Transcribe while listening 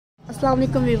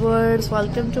Assalamualaikum viewers,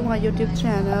 welcome to my YouTube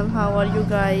channel. How are you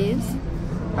guys?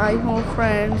 I hope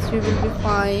friends you will be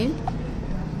fine.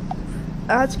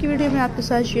 आज की video में आपके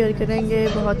साथ share करेंगे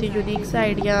बहुत ही यूनिक से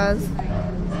ideas.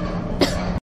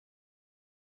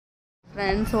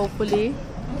 Friends, hopefully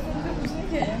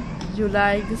you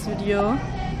like this video.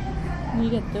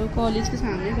 नहीं कहते हो कॉलेज के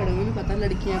सामने खड़े हो, पता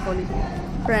लड़कियां कॉलेज में.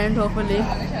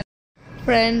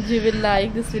 Friends, you will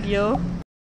like this video.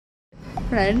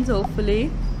 Friends, hopefully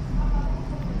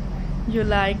you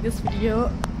like this video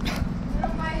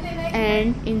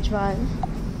and enjoy.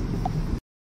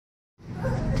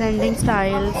 Trending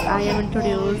styles I am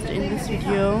introduced in this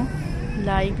video.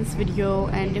 Like this video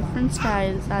and different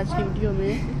styles आज की वीडियो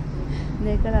में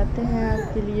लेकर आते हैं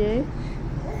आपके लिए.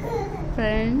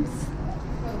 Friends,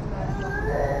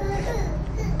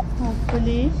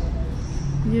 hopefully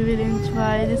you will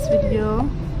enjoy this video.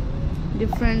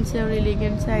 Different और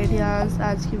elegant ideas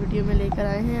आज की वीडियो में लेकर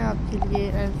आए हैं आपके लिए.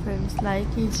 एंड फ्रेंड्स, लाइक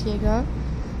कीजिएगा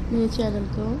मेरे चैनल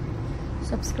को,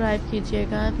 सब्सक्राइब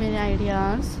कीजिएगा मेरे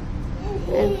ideas.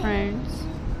 And friends,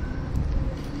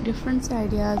 different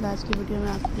ideas आज की वीडियो में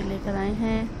आपके लिए लेकर आए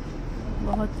हैं.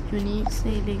 बहुत यूनिक से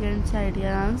एलिगेंट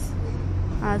आइडियाज़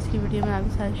आज की वीडियो में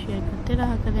आपके साथ शेयर करते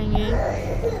रहा करेंगे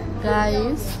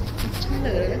गाइस. अच्छा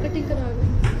लग रहा है कटिंग करा.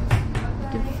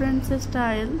 डिफरेंट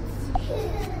स्टाइल्स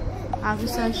आपके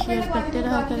साथ शेयर करते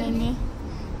रहा करेंगे.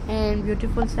 एंड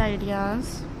ब्यूटीफुल आइडियाज़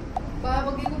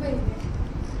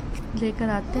लेकर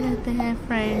आते रहते हैं.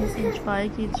 फ्रेंड्स, एंजॉय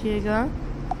कीजिएगा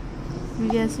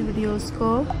मेरी ऐसी वीडियोस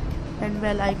को एंड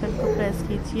बेल आइकन को प्रेस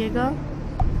कीजिएगा.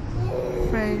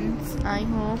 फ्रेंड्स, आई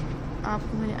होप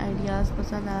आपको मेरे आइडियाज़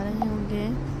पसंद आ रहे होंगे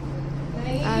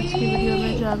आज की वीडियो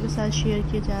में जो आपके साथ शेयर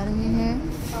किए जा रहे हैं.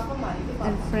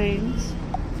 And friends,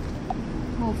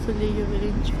 hopefully you will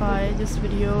enjoy this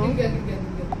video.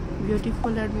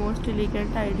 Beautiful and most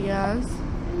elegant ideas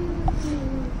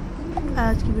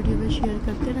आज की वीडियो में शेयर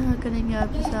करते रहा करेंगे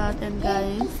आपके साथ. एंड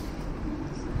गाइस,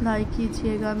 लाइक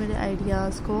कीजिएगा मेरे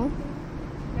आइडियाज़ को,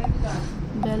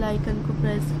 बेल आइकन को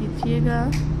प्रेस कीजिएगा.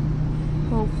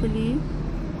 होपफुली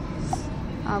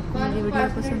आपको मेरी वीडियो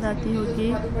पसंद आती होगी.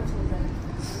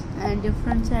 एंड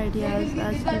डिफरेंट आइडियाज़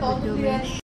आज की वीडियो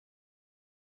में.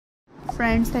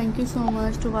 Friends, thank you so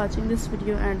much to watching this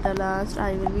video at the last. I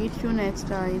will meet you next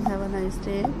time. Have a nice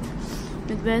day.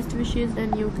 With best wishes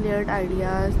and new cleared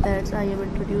ideas that I have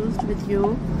introduced with you.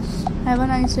 Have a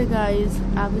nice day guys.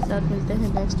 आपके साथ मिलते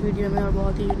हैं next video में और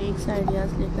बहुत ही unique से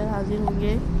ideas लेकर हाजिर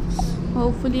होंगे.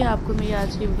 होपफुली आपको मेरी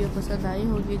आज की वीडियो पसंद आई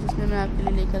होगी जिसमें मैं आपके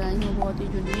लिए लेकर आई हूँ बहुत ही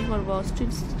यूनिक और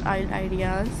Bostic style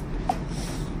ideas,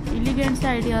 elegant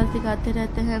ideas दिखाते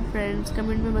रहते हैं. फ्रेंड्स,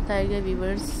 कमेंट में बताए गए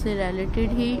व्यूवर्स से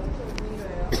रिलेटेड ही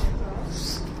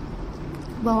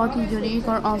बहुत ही यूनिक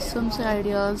और ऑसम से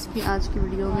आइडियाज़ भी आज की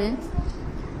वीडियो में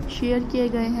शेयर किए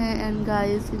गए हैं. एंड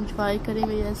गाइस, एंजॉय करें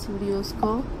मेरी ऐसी वीडियोस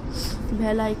को,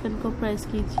 बेल आइकन को प्रेस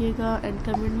कीजिएगा. एंड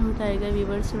कमेंट में बताए गए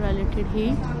व्यूवर्स से रिलेटेड ही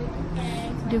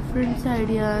डिफरेंट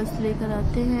आइडियाज़ लेकर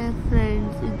आते हैं.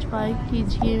 फ्रेंड्स, एंजॉय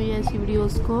कीजिए मेरी ऐसी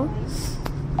वीडियोस को.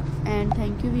 And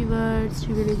thank you viewers,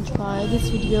 you will enjoy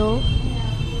this video.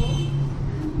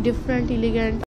 Different elegant